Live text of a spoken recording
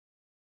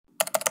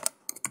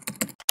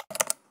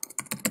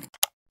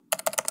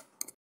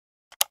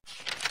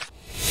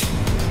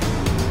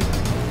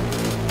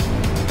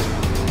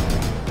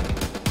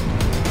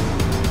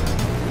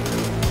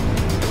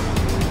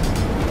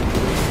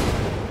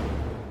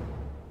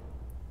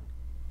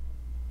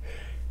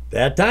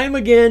That time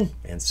again,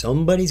 and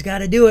somebody's got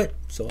to do it,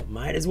 so it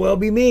might as well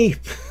be me.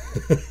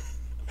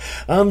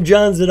 I'm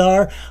John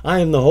Zidar. I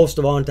am the host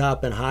of On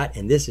Top and Hot,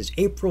 and this is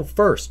April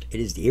 1st. It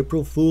is the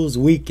April Fool's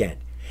weekend.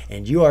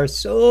 And you are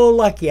so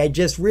lucky. I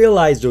just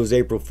realized those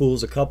April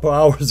Fools a couple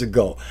hours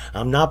ago.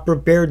 I'm not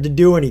prepared to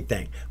do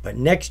anything. But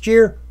next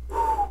year,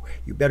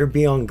 you better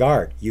be on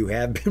guard. You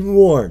have been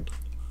warned.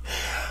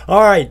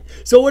 All right,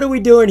 so what are we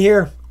doing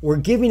here? We're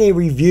giving a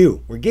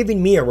review. We're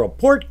giving me a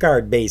report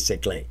card,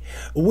 basically.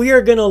 We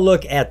are going to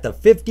look at the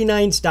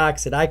 59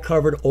 stocks that I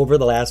covered over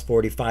the last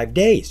 45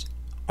 days.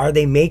 Are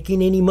they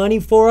making any money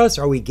for us?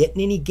 Are we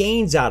getting any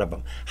gains out of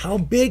them? How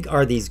big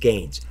are these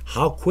gains?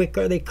 How quick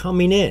are they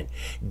coming in?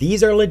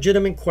 These are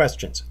legitimate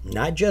questions,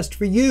 not just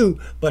for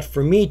you, but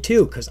for me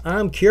too, because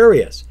I'm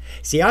curious.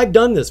 See, I've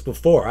done this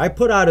before. I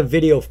put out a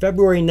video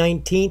February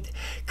 19th,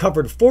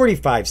 covered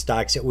 45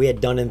 stocks that we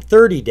had done in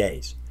 30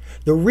 days.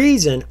 The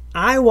reason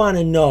I want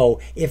to know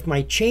if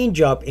my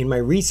change up in my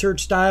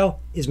research style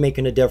is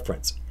making a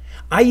difference.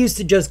 I used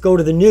to just go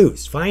to the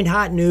news, find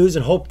hot news,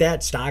 and hope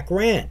that stock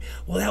ran.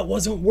 Well, that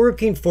wasn't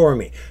working for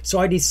me. So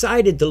I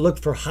decided to look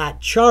for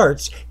hot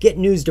charts, get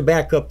news to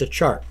back up the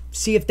chart,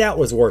 see if that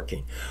was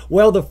working.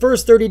 Well, the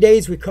first 30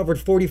 days we covered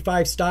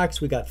 45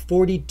 stocks. We got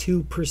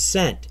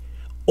 42%,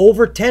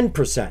 over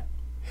 10%.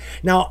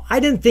 Now, I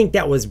didn't think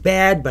that was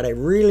bad, but I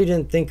really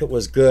didn't think it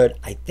was good.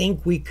 I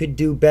think we could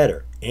do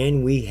better,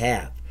 and we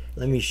have.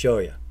 Let me show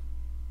you.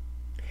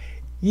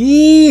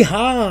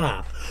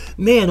 Yeehaw!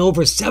 Man,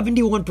 over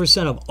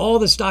 71% of all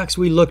the stocks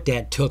we looked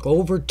at took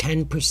over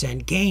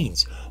 10%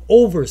 gains.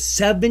 Over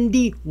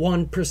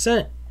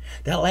 71%.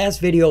 That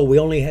last video, we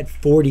only had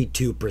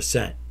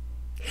 42%.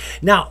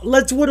 Now,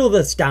 let's whittle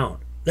this down.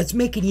 Let's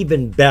make it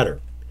even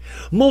better.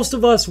 Most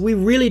of us, we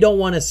really don't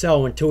want to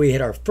sell until we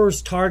hit our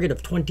first target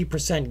of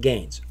 20%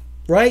 gains,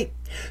 right?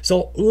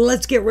 So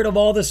let's get rid of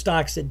all the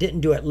stocks that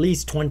didn't do at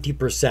least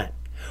 20%.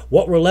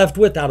 What we're left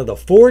with out of the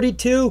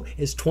 42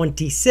 is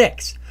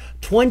 26.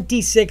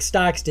 26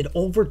 stocks did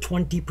over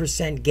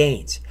 20%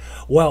 gains.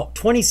 Well,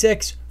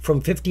 26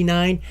 from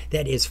 59,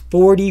 that is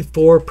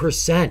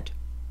 44%.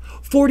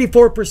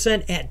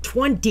 44% at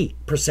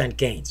 20%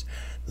 gains.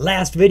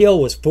 Last video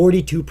was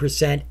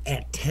 42%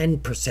 at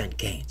 10%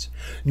 gains.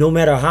 No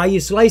matter how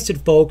you slice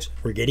it, folks,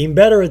 we're getting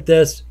better at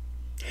this.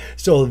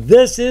 So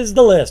this is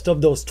the list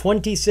of those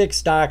 26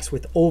 stocks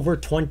with over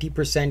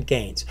 20%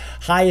 gains.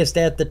 Highest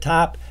at the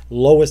top,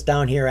 lowest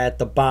down here at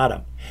the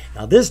bottom.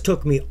 Now this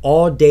took me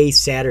all day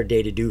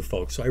Saturday to do,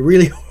 folks, so I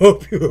really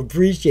hope you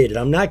appreciate it.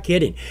 I'm not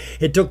kidding.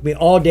 It took me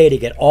all day to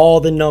get all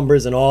the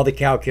numbers and all the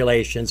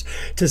calculations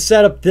to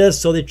set up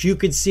this so that you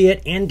could see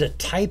it and to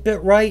type it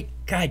right.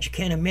 God, you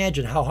can't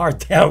imagine how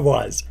hard that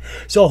was.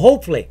 So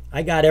hopefully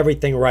I got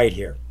everything right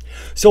here.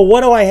 So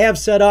what do I have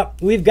set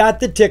up? We've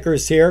got the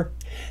tickers here.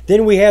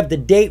 Then we have the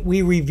date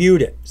we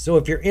reviewed it. So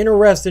if you're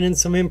interested in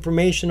some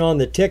information on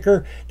the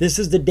ticker, this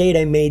is the date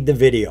I made the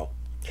video.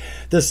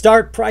 The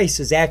start price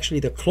is actually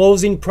the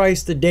closing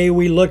price the day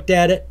we looked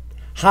at it.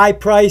 High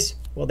price,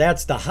 well,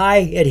 that's the high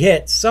it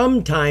hit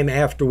sometime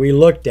after we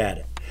looked at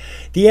it.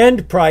 The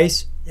end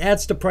price,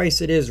 that's the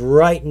price it is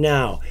right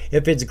now.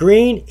 If it's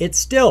green, it's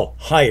still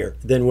higher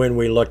than when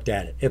we looked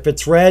at it. If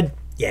it's red,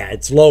 yeah,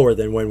 it's lower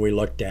than when we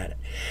looked at it.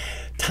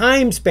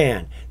 Time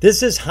span,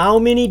 this is how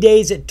many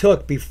days it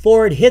took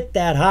before it hit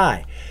that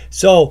high.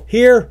 So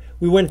here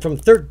we went from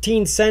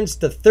 13 cents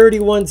to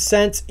 31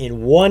 cents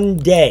in one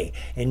day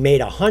and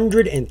made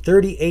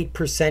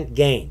 138%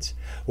 gains.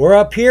 We're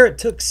up here, it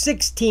took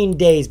 16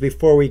 days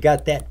before we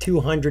got that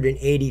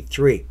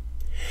 283.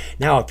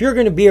 Now, if you're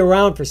going to be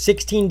around for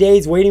 16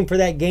 days waiting for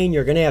that gain,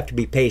 you're going to have to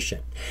be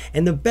patient.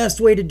 And the best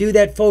way to do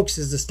that, folks,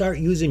 is to start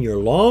using your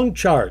long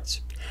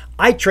charts.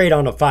 I trade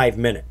on a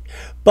 5-minute,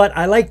 but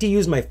I like to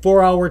use my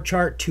 4-hour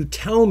chart to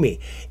tell me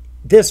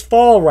this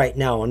fall right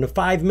now on the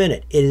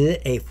 5-minute, is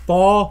it a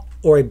fall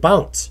or a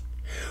bounce?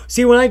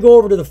 See, when I go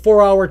over to the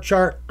 4-hour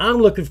chart, I'm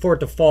looking for it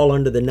to fall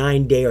under the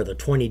 9-day or the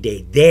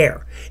 20-day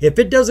there. If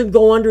it doesn't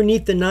go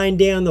underneath the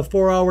 9-day on the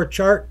 4-hour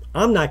chart,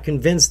 I'm not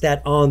convinced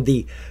that on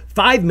the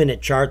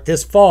 5-minute chart,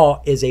 this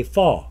fall is a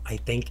fall. I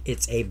think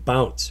it's a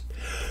bounce.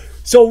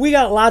 So we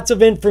got lots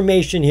of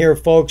information here,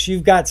 folks.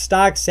 You've got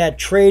stocks that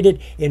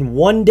traded in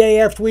one day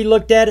after we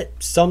looked at it.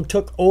 Some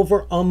took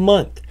over a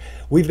month.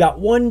 We've got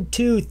 1,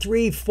 2,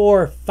 3,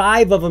 4,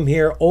 5 of them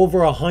here over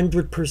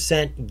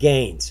 100%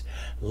 gains.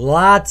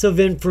 Lots of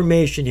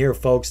information here,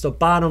 folks. The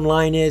bottom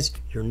line is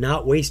you're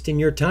not wasting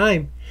your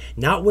time.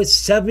 Not with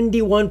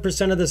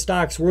 71% of the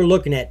stocks we're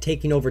looking at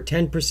taking over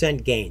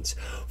 10% gains.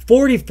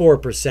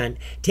 44%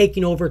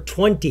 taking over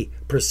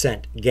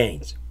 20%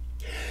 gains.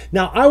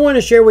 Now, I want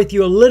to share with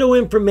you a little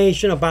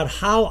information about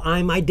how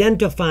I'm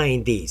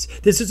identifying these.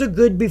 This is a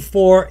good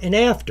before and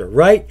after,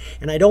 right?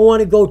 And I don't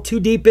want to go too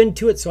deep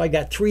into it, so I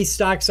got 3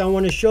 stocks I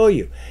want to show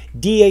you.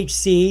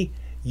 DHC,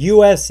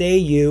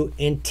 USAU,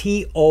 and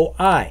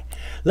TOI.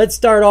 Let's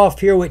start off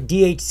here with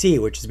DHC,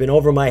 which has been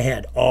over my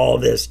head all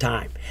this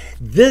time.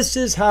 This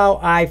is how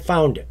I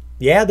found it.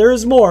 Yeah,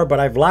 there's more, but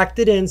I've locked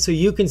it in so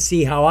you can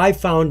see how I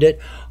found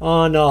it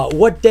on,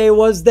 what day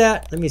was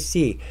that? Let me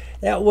see.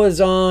 That was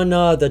on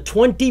the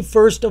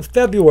 21st of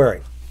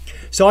February.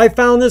 So I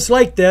found this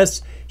like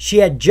this. She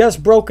had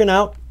just broken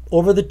out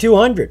over the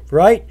 200,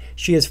 right?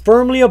 She is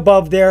firmly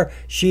above there.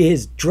 She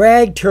has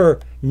dragged her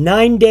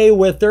 9-day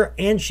with her,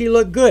 and she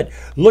looked good.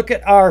 Look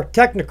at our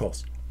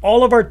technicals.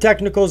 All of our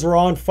technicals were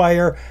on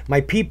fire.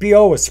 My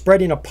PPO was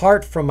spreading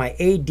apart from my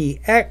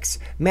ADX.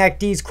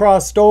 MACD's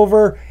crossed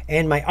over,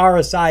 and my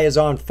RSI is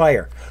on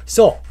fire.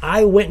 So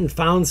I went and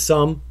found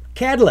some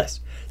catalysts.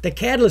 The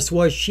catalyst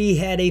was she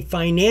had a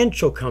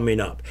financial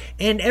coming up,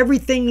 and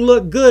everything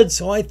looked good,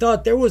 so I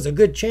thought there was a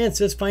good chance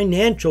this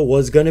financial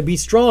was going to be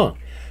strong.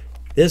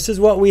 This is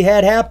what we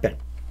had happen.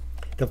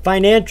 The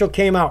financial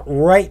came out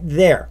right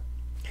there.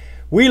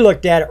 We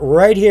looked at it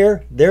right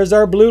here. There's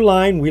our blue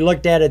line. We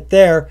looked at it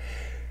there.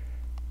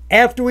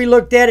 After we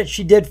looked at it,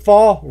 she did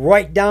fall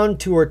right down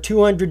to her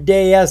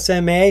 200-day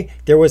SMA.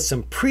 There was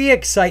some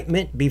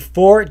pre-excitement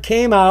before it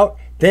came out.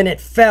 Then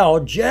it fell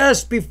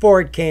just before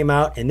it came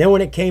out. And then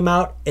when it came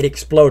out, it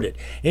exploded.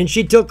 And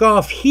she took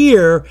off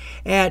here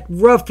at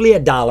roughly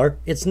 $1.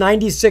 It's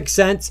 96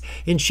 cents.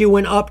 And she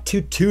went up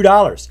to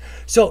 $2.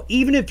 So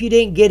even if you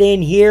didn't get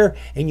in here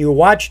and you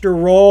watched her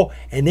roll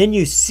and then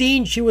you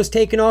seen she was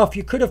taking off,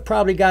 you could have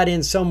probably got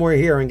in somewhere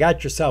here and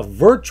got yourself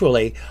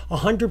virtually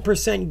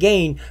 100%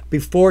 gain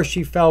before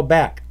she fell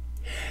back.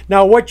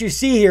 Now what you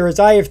see here is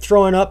I have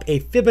thrown up a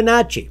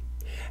Fibonacci.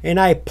 And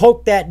I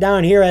poke that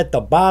down here at the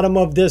bottom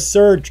of this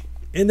surge,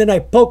 and then I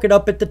poke it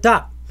up at the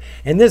top.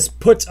 And this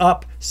puts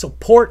up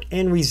support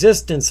and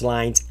resistance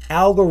lines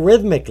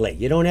algorithmically.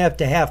 You don't have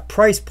to have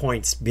price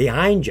points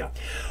behind you.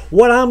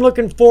 What I'm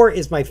looking for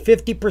is my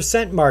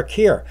 50% mark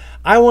here.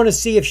 I want to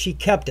see if she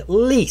kept at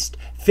least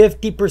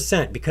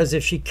 50%, because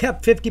if she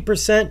kept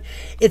 50%,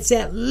 it's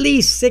at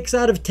least 6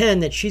 out of 10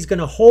 that she's going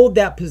to hold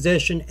that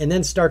position and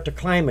then start to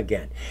climb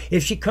again.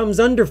 If she comes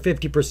under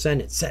 50%,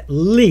 it's at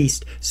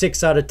least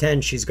 6 out of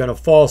 10 she's going to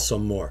fall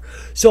some more.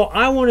 So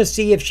I want to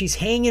see if she's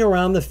hanging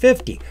around the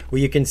 50.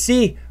 Well, you can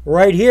see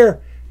right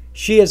here,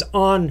 she is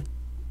on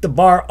the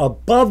bar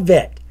above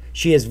it.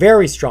 She is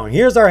very strong.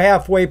 Here's our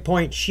halfway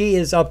point. She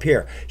is up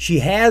here. She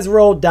has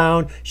rolled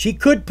down. She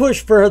could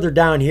push further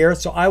down here,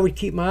 so I would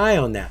keep my eye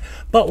on that.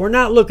 But we're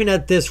not looking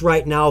at this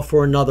right now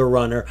for another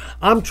runner.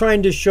 I'm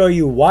trying to show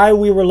you why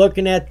we were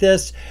looking at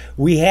this.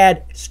 We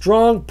had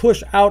strong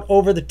push out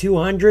over the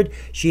 200.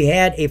 She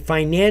had a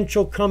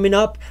financial coming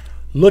up.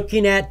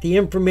 Looking at the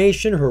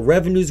information, her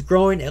revenue's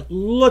growing. It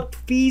looked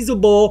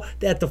feasible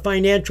that the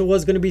financial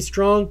was going to be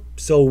strong,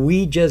 so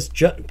we just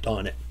jumped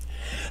on it.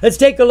 Let's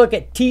take a look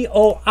at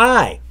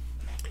TOI.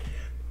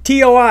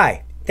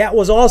 TOI, that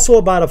was also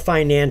about a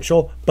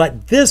financial,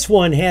 but this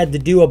one had to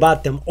do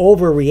about them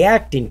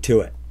overreacting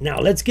to it. Now,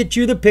 let's get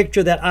you the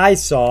picture that I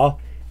saw.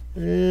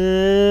 Right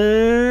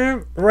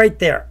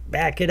there.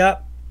 Back it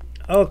up.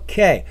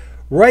 Okay.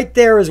 Right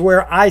there is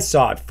where I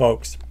saw it,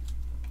 folks.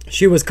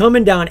 She was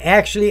coming down.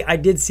 Actually, I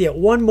did see it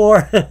one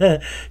more.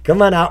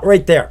 Come on out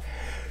right there.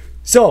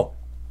 So,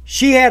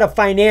 she had a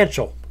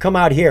financial come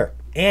out here.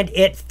 And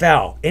it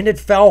fell. And it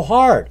fell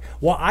hard.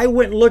 Well, I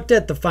went and looked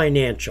at the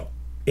financial.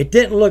 It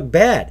didn't look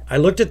bad. I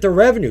looked at the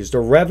revenues. The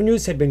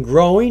revenues had been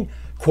growing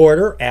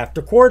quarter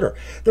after quarter.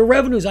 The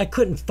revenues, I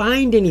couldn't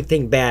find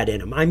anything bad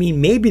in them. I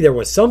mean, maybe there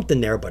was something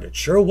there, but it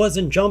sure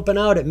wasn't jumping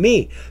out at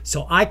me.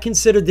 So I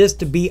considered this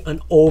to be an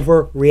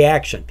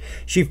overreaction.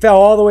 She fell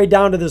all the way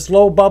down to this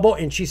low bubble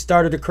and she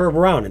started to curve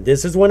around. And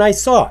this is when I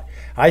saw it.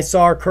 I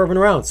saw her curving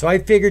around. So I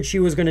figured she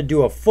was going to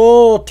do a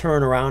full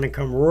turnaround and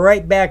come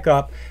right back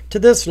up to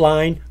this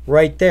line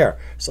right there.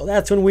 So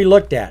that's when we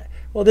looked at it.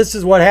 Well, this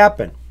is what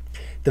happened.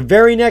 The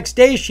very next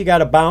day, she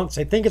got a bounce.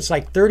 I think it's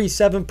like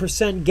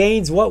 37%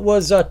 gains. What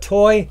was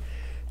Toy?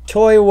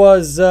 Toy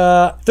was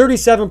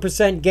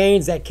 37%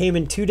 gains. That came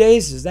in 2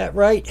 days. Is that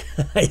right?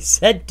 I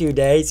said 2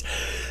 days.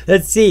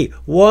 Let's see.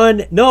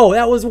 No,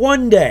 that was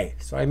 1 day.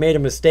 So I made a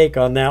mistake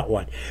on that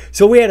one.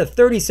 So we had a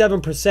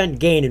 37%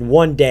 gain in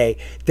 1 day.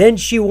 Then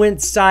she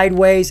went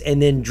sideways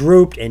and then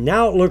drooped. And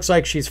now it looks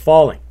like she's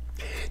falling.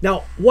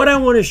 Now, what I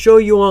want to show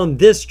you on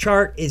this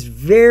chart is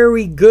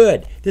very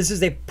good. This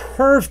is a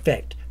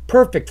perfect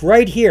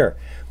right here.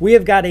 We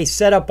have got a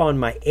setup on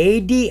my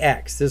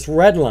ADX, this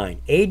red line.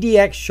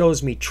 ADX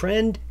shows me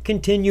trend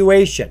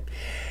continuation.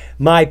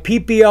 My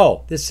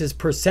PPO, this is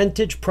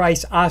percentage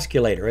price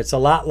oscillator. It's a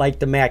lot like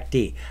the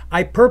MACD.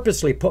 I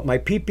purposely put my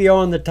PPO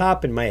on the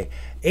top and my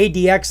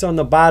ADX on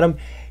the bottom.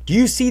 Do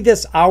you see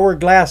this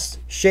hourglass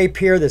shape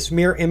here, this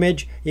mirror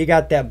image? You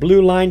got that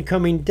blue line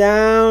coming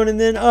down and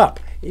then up.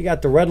 You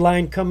got the red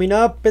line coming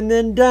up and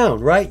then down,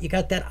 right? You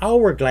got that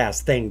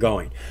hourglass thing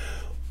going.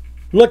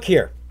 Look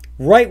here.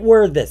 Right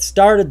where that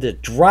started to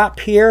drop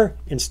here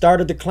and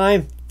started to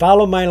climb,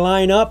 follow my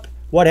line up,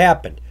 what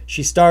happened?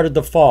 She started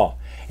to fall.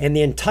 And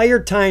the entire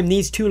time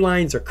these two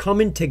lines are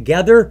coming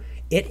together,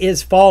 it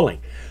is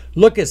falling.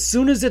 Look, as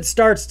soon as it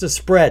starts to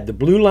spread, the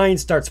blue line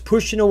starts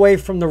pushing away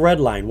from the red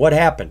line. What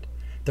happened?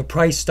 the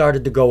price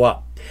started to go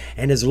up.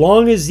 And as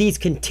long as these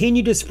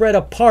continue to spread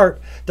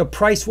apart, the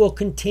price will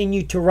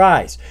continue to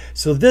rise.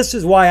 So this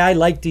is why I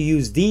like to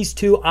use these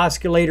two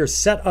oscillators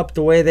set up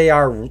the way they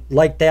are,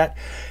 like that.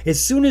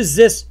 As soon as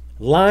this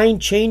line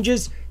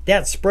changes,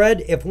 that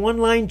spread, if one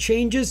line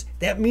changes,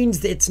 that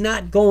means that it's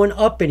not going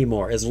up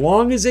anymore. As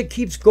long as it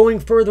keeps going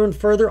further and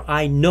further,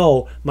 I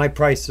know my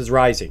price is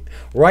rising.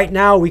 Right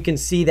now, we can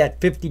see that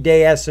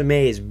 50-day SMA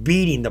is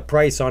beating the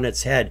price on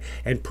its head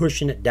and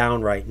pushing it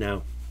down right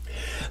now.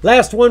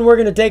 Last one we're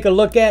going to take a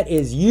look at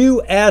is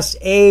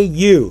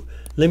USAU.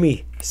 Let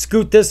me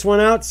scoot this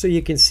one out so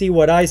you can see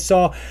what I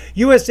saw.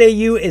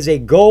 USAU is a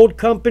gold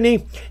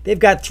company. They've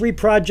got 3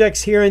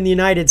 projects here in the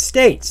United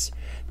States.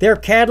 Their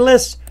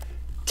catalysts,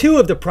 2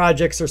 of the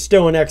projects are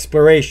still in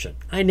exploration.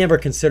 I never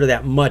consider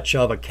that much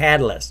of a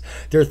catalyst.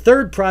 Their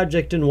 3rd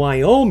project in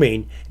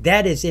Wyoming,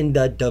 that is in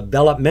the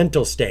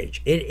developmental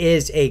stage. It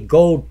is a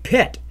gold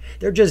pit.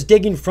 They're just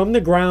digging from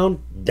the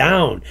ground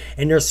down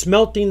and they're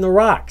smelting the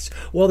rocks.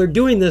 Well, they're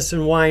doing this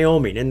in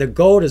Wyoming and the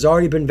gold has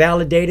already been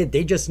validated.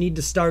 They just need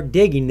to start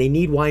digging. They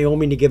need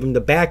Wyoming to give them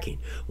the backing.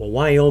 Well,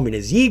 Wyoming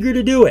is eager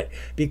to do it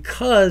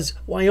because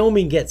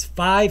Wyoming gets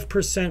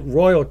 5%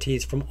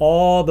 royalties from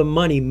all the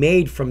money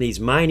made from these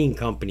mining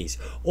companies,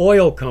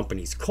 oil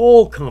companies,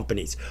 coal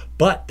companies.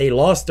 But they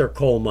lost their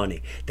coal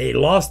money. They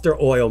lost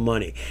their oil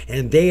money.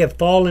 And they have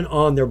fallen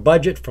on their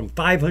budget from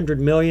 $500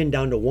 million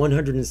down to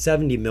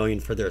 $170 million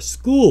for their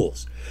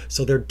schools.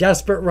 So they're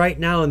desperate right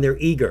now and they're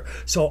eager.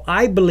 So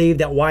I believe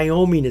that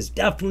Wyoming is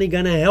definitely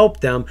going to help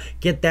them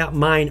get that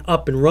mine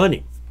up and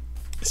running.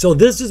 So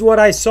this is what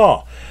I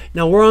saw.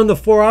 Now we're on the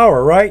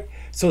 4-hour, right?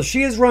 So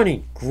she is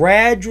running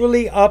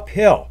gradually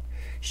uphill.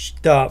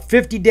 The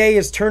 50-day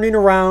is turning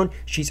around.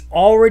 She's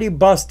already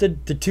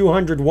busted the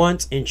 200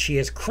 once and she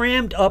is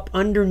crammed up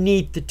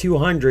underneath the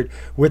 200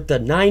 with the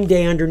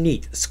 9-day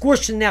underneath,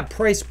 squishing that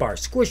price bar,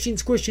 squishing.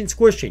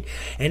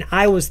 And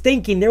I was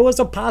thinking there was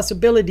a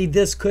possibility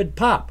this could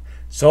pop.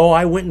 So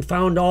I went and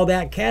found all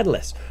that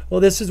catalyst.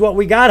 Well, this is what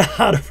we got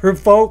out of her,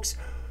 folks.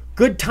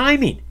 Good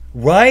timing.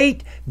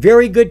 Right?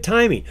 Very good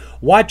timing.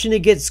 Watching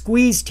it get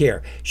squeezed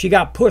here. She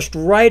got pushed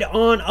right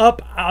on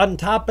up on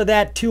top of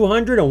that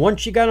 200. And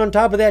once she got on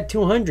top of that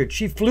 200,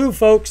 she flew,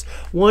 folks.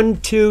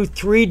 1, 2,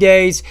 3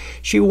 days.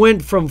 She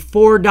went from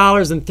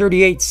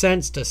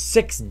 $4.38 to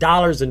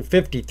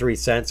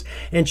 $6.53.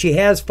 And she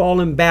has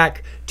fallen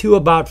back to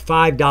about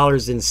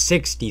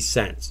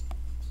 $5.60.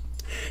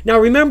 Now,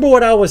 remember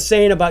what I was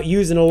saying about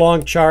using a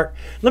long chart?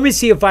 Let me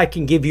see if I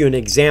can give you an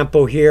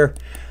example here.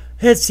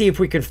 Let's see if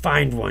we can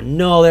find one.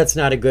 No, that's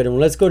not a good one.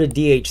 Let's go to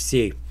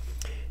DHC.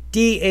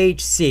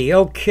 DHC,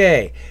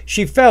 okay.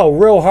 She fell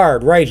real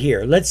hard right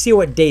here. Let's see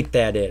what date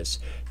that is.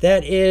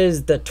 That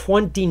is the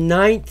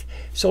 29th.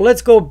 So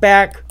let's go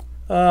back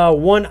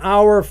 1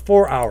 hour,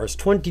 4 hours,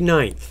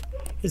 29th.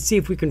 Let's see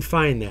if we can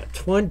find that.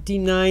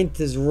 29th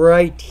is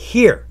right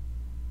here.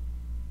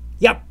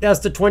 Yep, that's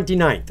the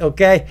 29th,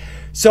 okay?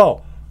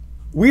 So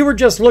we were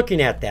just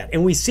looking at that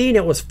and we seen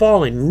it was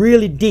falling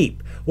really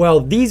deep.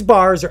 Well, these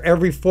bars are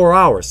every 4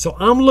 hours. So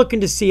I'm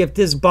looking to see if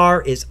this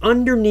bar is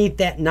underneath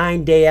that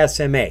 9-day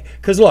SMA.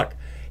 Because look,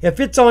 if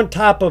it's on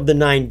top of the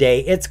 9-day,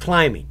 it's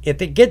climbing. If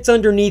it gets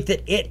underneath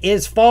it, it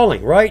is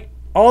falling, right?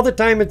 All the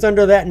time it's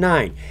under that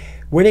 9.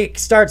 When it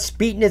starts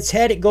beating its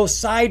head, it goes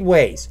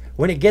sideways.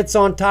 When it gets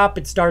on top,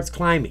 it starts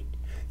climbing.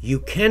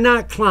 You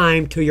cannot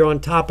climb till you're on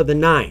top of the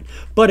 9.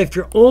 But if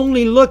you're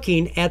only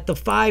looking at the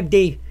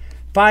 5-day,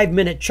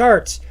 5-minute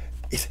charts,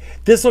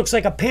 this looks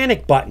like a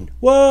panic button.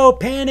 Whoa,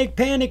 panic,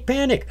 panic,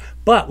 panic.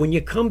 But when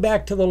you come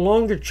back to the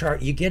longer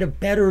chart, you get a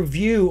better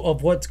view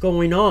of what's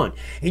going on.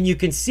 And you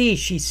can see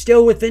she's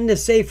still within the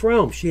safe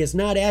realm. She has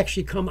not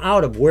actually come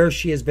out of where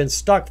she has been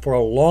stuck for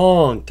a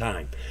long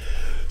time.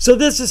 So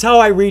this is how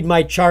I read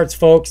my charts,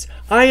 folks.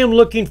 I am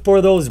looking for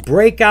those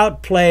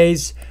breakout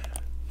plays,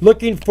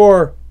 looking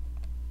for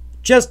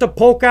just a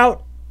poke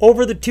out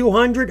over the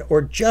 200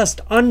 or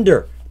just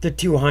under the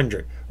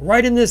 200.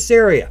 Right in this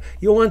area.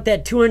 You want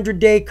that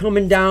 200-day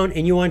coming down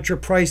and you want your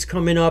price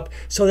coming up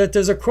so that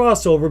there's a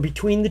crossover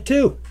between the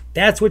two.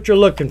 That's what you're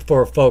looking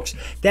for, folks.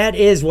 That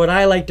is what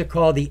I like to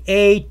call the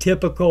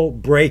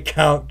atypical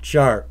breakout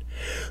chart.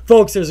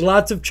 Folks, there's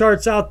lots of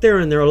charts out there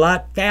and they're a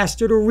lot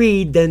faster to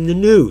read than the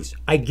news.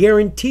 I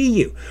guarantee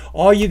you.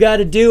 All you got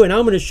to do, and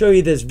I'm going to show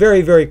you this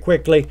very, very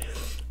quickly.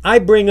 I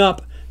bring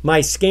up my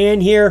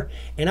scan here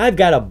and I've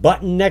got a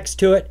button next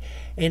to it.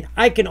 And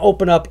I can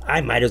open up,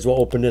 I might as well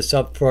open this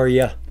up for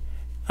you.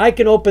 I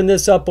can open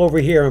this up over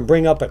here and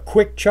bring up a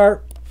quick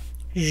chart.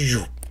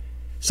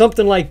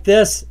 Something like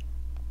this.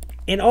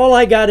 And all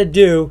I got to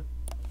do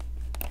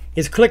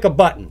is click a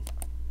button.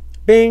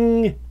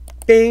 Bing,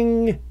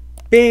 bing,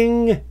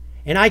 bing.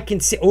 And I can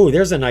see, oh,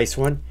 there's a nice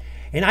one.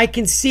 And I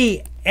can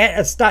see at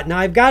a stop. Now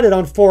I've got it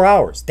on 4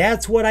 hours.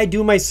 That's what I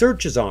do my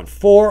searches on,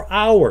 4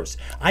 hours.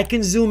 I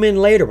can zoom in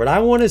later, but I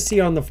want to see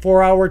on the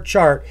 4-hour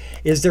chart,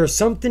 is there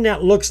something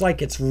that looks like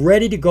it's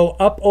ready to go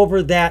up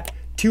over that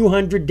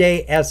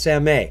 200-day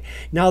SMA?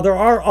 Now there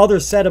are other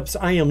setups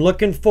I am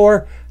looking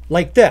for,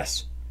 like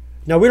this.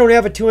 Now, we don't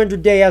have a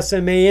 200-day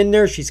SMA in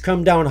there. She's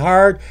come down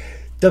hard.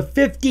 The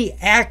 50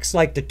 acts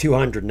like the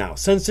 200 now.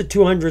 Since the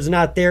 200 is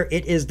not there,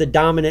 it is the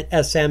dominant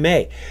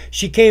SMA.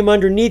 She came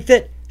underneath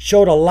it,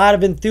 showed a lot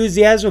of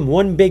enthusiasm,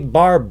 one big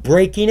bar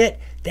breaking it.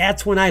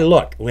 That's when I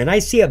look. When I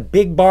see a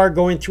big bar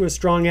going through a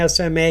strong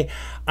SMA,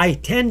 I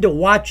tend to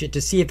watch it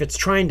to see if it's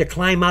trying to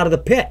climb out of the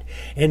pit.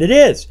 And it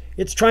is.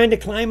 It's trying to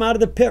climb out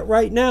of the pit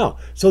right now.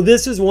 So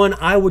this is one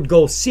I would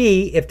go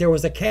see if there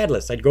was a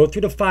catalyst. I'd go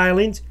through the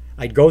filings.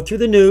 I'd go through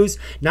the news,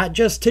 not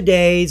just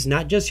today's,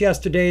 not just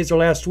yesterday's or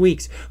last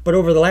week's, but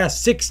over the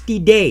last 60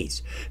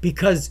 days,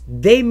 because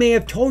they may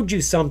have told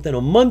you something a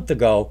month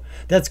ago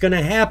that's going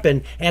to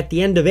happen at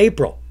the end of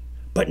April.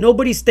 But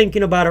nobody's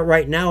thinking about it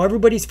right now.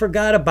 Everybody's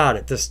forgot about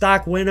it. The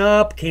stock went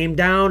up, came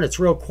down. It's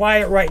real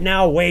quiet right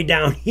now, way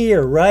down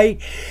here,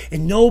 right?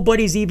 And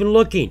nobody's even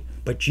looking.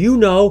 But you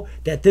know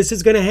that this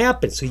is going to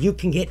happen. So you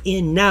can get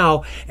in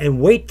now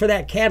and wait for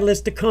that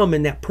catalyst to come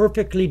in that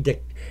perfectly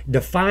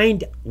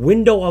defined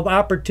window of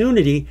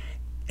opportunity,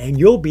 and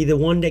you'll be the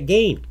one that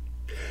gained.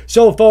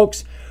 So,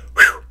 folks,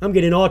 I'm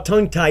getting all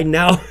tongue-tied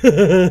now.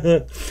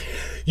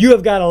 You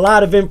have got a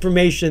lot of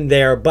information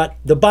there, but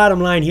the bottom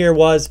line here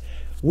was,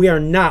 we are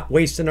not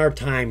wasting our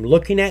time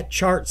looking at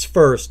charts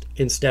first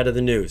instead of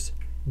the news.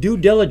 Due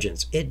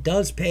diligence, it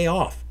does pay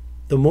off.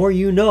 The more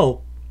you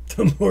know,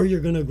 the more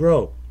you're going to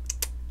grow.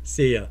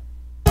 See ya.